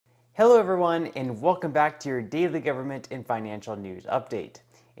Hello everyone, and welcome back to your daily government and financial news update.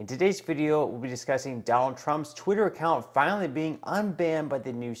 In today's video, we'll be discussing Donald Trump's Twitter account finally being unbanned by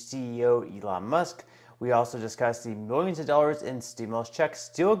the new CEO, Elon Musk. We also discuss the millions of dollars in stimulus checks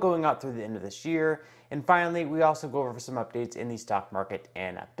still going out through the end of this year. And finally, we also go over some updates in the stock market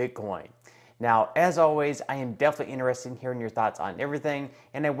and Bitcoin. Now, as always, I am definitely interested in hearing your thoughts on everything,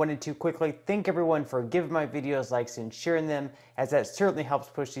 and I wanted to quickly thank everyone for giving my videos likes and sharing them, as that certainly helps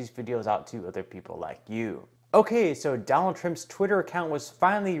push these videos out to other people like you. Okay, so Donald Trump's Twitter account was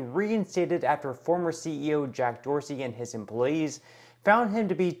finally reinstated after former CEO Jack Dorsey and his employees found him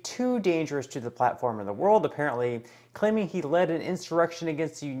to be too dangerous to the platform and the world, apparently, claiming he led an insurrection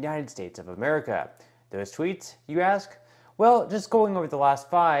against the United States of America. Those tweets, you ask? Well, just going over the last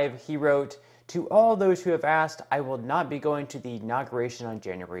 5, he wrote, "To all those who have asked, I will not be going to the inauguration on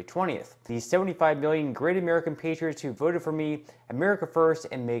January 20th. The 75 million great American patriots who voted for me, America First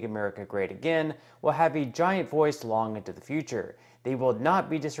and Make America Great Again, will have a giant voice long into the future. They will not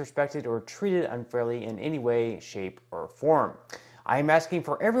be disrespected or treated unfairly in any way, shape, or form. I am asking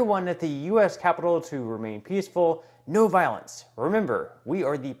for everyone at the U.S. Capitol to remain peaceful, no violence. Remember, we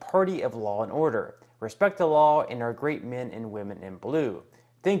are the party of law and order. Respect the law and our great men and women in blue.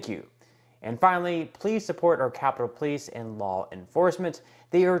 Thank you. And finally, please support our Capitol Police and law enforcement.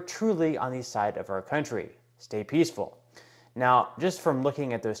 They are truly on the side of our country. Stay peaceful." Now, just from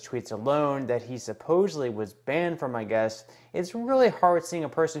looking at those tweets alone that he supposedly was banned from, I guess, it's really hard seeing a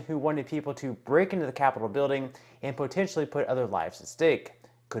person who wanted people to break into the Capitol building and potentially put other lives at stake.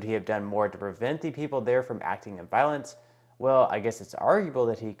 Could he have done more to prevent the people there from acting in violence? Well, I guess it's arguable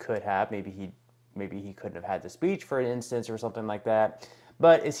that he could have. Maybe he couldn't have had the speech, for instance, or something like that.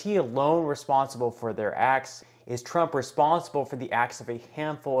 But is he alone responsible for their acts? Is Trump responsible for the acts of a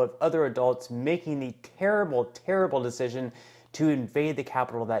handful of other adults making the terrible, terrible decision to invade the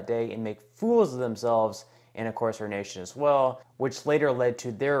Capitol that day and make fools of themselves, and of course our nation as well, which later led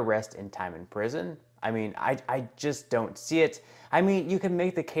to their arrest and time in prison? I mean, I just don't see it. I mean, you can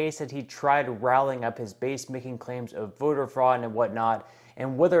make the case that he tried rallying up his base, making claims of voter fraud and whatnot,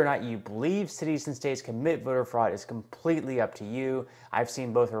 and whether or not you believe cities and states commit voter fraud is completely up to you. I've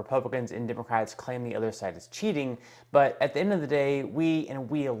seen both Republicans and Democrats claim the other side is cheating, but at the end of the day, we and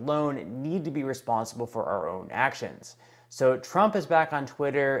we alone need to be responsible for our own actions. So Trump is back on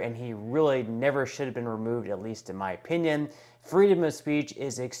Twitter, and he really never should have been removed, at least in my opinion. Freedom of speech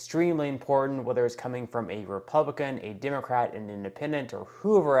is extremely important, whether it's coming from a Republican, a Democrat, an independent, or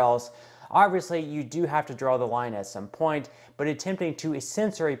whoever else. Obviously, you do have to draw the line at some point, but attempting to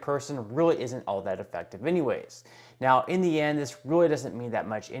censor a person really isn't all that effective anyways. Now, in the end, this really doesn't mean that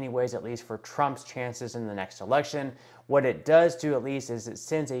much anyways, at least for Trump's chances in the next election. What it does do, at least, is it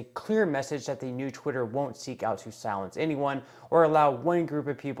sends a clear message that the new Twitter won't seek out to silence anyone or allow one group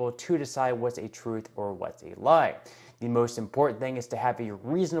of people to decide what's a truth or what's a lie. The most important thing is to have a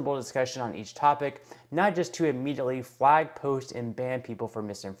reasonable discussion on each topic, not just to immediately flag, post, and ban people for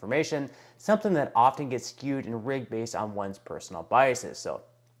misinformation, something that often gets skewed and rigged based on one's personal biases. So,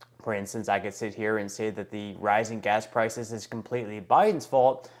 for instance, I could sit here and say that the rising gas prices is completely Biden's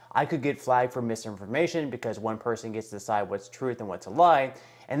fault. I could get flagged for misinformation because one person gets to decide what's truth and what's a lie,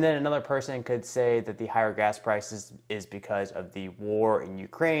 and then another person could say that the higher gas prices is because of the war in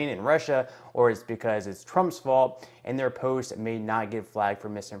Ukraine and Russia, or it's because it's Trump's fault, and their post may not get flagged for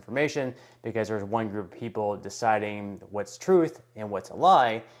misinformation because there's one group of people deciding what's truth and what's a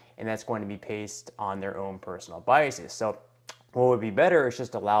lie, and that's going to be based on their own personal biases. So what would be better is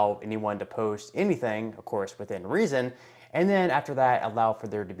just allow anyone to post anything, of course, within reason, and then after that, allow for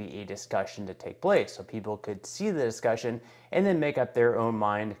there to be a discussion to take place so people could see the discussion and then make up their own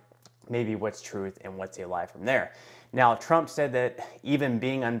mind, maybe what's truth and what's a lie from there. Now, Trump said that even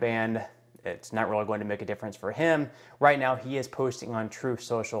being unbanned, it's not really going to make a difference for him. Right now, he is posting on Truth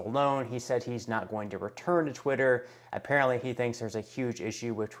Social alone. He said he's not going to return to Twitter. Apparently, he thinks there's a huge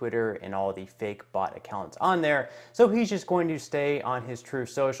issue with Twitter and all the fake bot accounts on there. So he's just going to stay on his Truth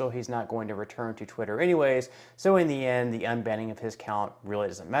Social. He's not going to return to Twitter anyways. So in the end, the unbanning of his account really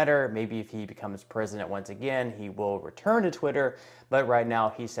doesn't matter. Maybe if he becomes president once again, he will return to Twitter. But right now,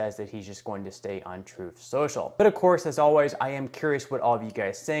 he says that he's just going to stay on Truth Social. But of course, as always, I am curious what all of you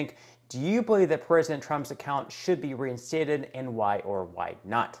guys think. Do you believe that President Trump's account should be reinstated, and why or why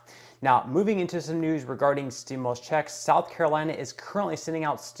not? Now, moving into some news regarding stimulus checks, South Carolina is currently sending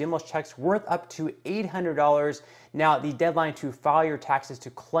out stimulus checks worth up to $800. Now, the deadline to file your taxes to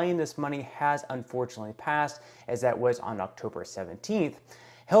claim this money has unfortunately passed, as that was on October 17th.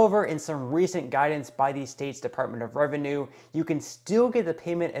 However, in some recent guidance by the state's Department of Revenue, you can still get the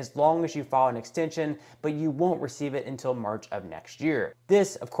payment as long as you file an extension, but you won't receive it until March of next year.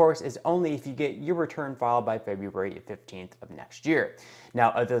 This, of course, is only if you get your return filed by February 15th of next year. Now,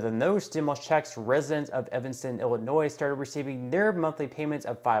 other than those stimulus checks, residents of Evanston, Illinois started receiving their monthly payments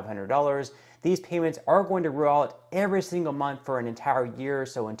of $500. These payments are going to roll out every single month for an entire year,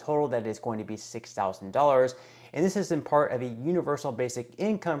 so in total that is going to be $6,000. And this is in part of a universal basic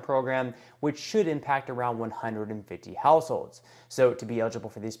income program, which should impact around 150 households. So to be eligible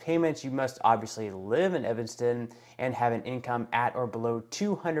for these payments, you must obviously live in Evanston and have an income at or below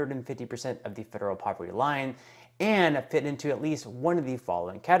 250% of the federal poverty line, and fit into at least one of the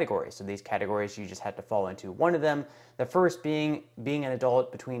following categories. So these categories, you just have to fall into one of them. The first being an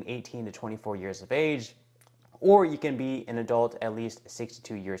adult between 18 to 24 years of age, or you can be an adult at least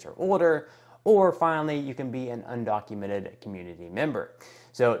 62 years or older, or finally, you can be an undocumented community member.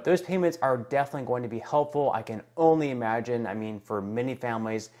 So those payments are definitely going to be helpful. I can only imagine, for many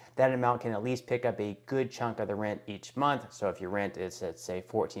families, that amount can at least pick up a good chunk of the rent each month. So if your rent is, let's say,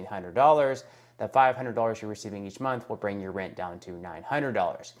 $1,400, the $500 you're receiving each month will bring your rent down to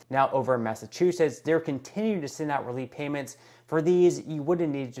 $900. Now, over in Massachusetts, they're continuing to send out relief payments. For these, you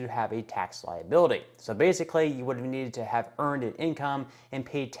wouldn't need to have a tax liability. So basically, you would have needed to have earned an income and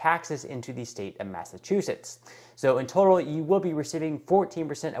paid taxes into the state of Massachusetts. So in total, you will be receiving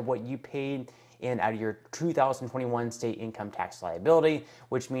 14% of what you paid in out of your 2021 state income tax liability,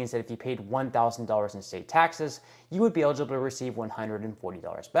 which means that if you paid $1,000 in state taxes, you would be eligible to receive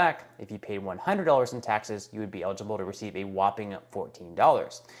 $140 back. If you paid $100 in taxes, you would be eligible to receive a whopping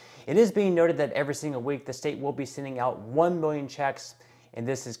 $14. It is being noted that every single week, the state will be sending out 1 million checks, and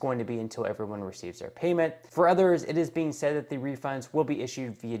this is going to be until everyone receives their payment. For others, it is being said that the refunds will be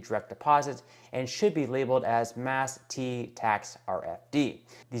issued via direct deposit and should be labeled as Mass T Tax RFD.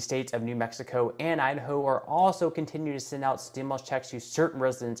 The states of New Mexico and Idaho are also continuing to send out stimulus checks to certain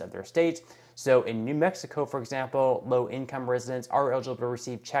residents of their states. So in New Mexico, for example, low-income residents are eligible to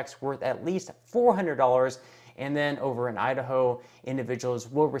receive checks worth at least $400, and then over in Idaho, individuals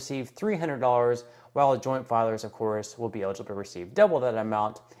will receive $300, while joint filers, of course, will be eligible to receive double that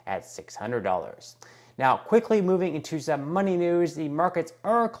amount at $600. Now, quickly moving into some money news, the markets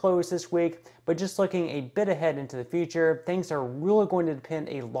are closed this week, but just looking a bit ahead into the future, things are really going to depend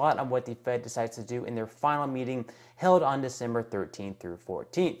a lot on what the Fed decides to do in their final meeting held on December 13th through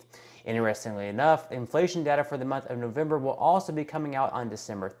 14th. Interestingly enough, inflation data for the month of November will also be coming out on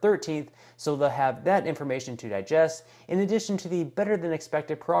December 13th, so they'll have that information to digest, in addition to the better than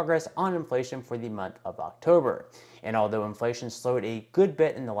expected progress on inflation for the month of October. And although inflation slowed a good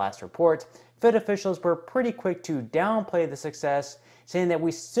bit in the last report, Fed officials were pretty quick to downplay the success, saying that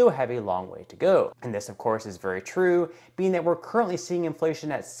we still have a long way to go. And this, of course, is very true, being that we're currently seeing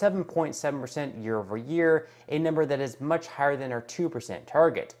inflation at 7.7% year over year, a number that is much higher than our 2%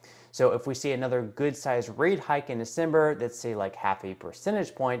 target. So if we see another good-sized rate hike in December, that's say like half a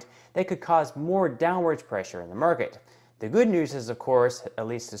percentage point, that could cause more downwards pressure in the market. The good news is, of course, at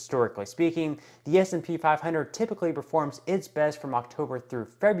least historically speaking, the S&P 500 typically performs its best from October through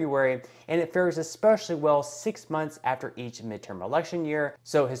February, and it fares especially well 6 months after each midterm election year.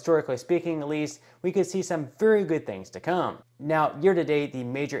 So historically speaking, at least, we could see some very good things to come. Now, year to date, the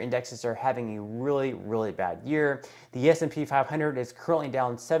major indexes are having a really bad year. The S&P 500 is currently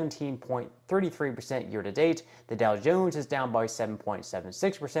down 17.33% year to date. The Dow Jones is down by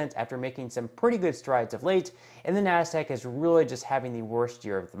 7.76% after making some pretty good strides of late. And the Nasdaq is really just having the worst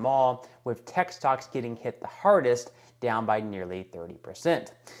year of them all, with tech stocks getting hit the hardest, down by nearly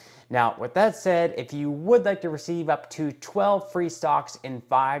 30%. Now, with that said, if you would like to receive up to 12 free stocks and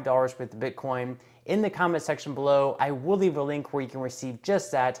 $5 with Bitcoin, in the comment section below, I will leave a link where you can receive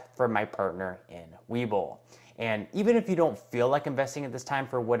just that from my partner in Webull. And even if you don't feel like investing at this time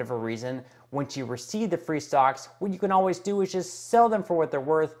for whatever reason, once you receive the free stocks, what you can always do is just sell them for what they're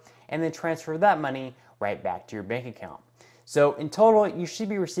worth and then transfer that money right back to your bank account. So in total, you should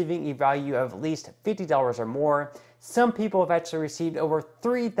be receiving a value of at least $50 or more. Some people have actually received over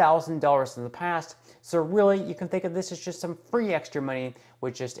 $3,000 in the past. So really, you can think of this as just some free extra money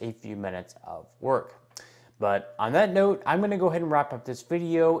with just a few minutes of work. But on that note, I'm going to go ahead and wrap up this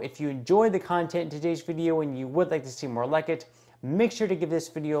video. If you enjoyed the content in today's video and you would like to see more like it, make sure to give this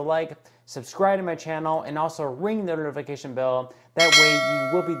video a like, subscribe to my channel, and also ring the notification bell. That way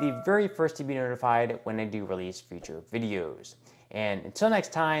you will be the very first to be notified when I do release future videos. And until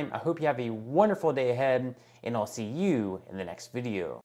next time, I hope you have a wonderful day ahead, and I'll see you in the next video.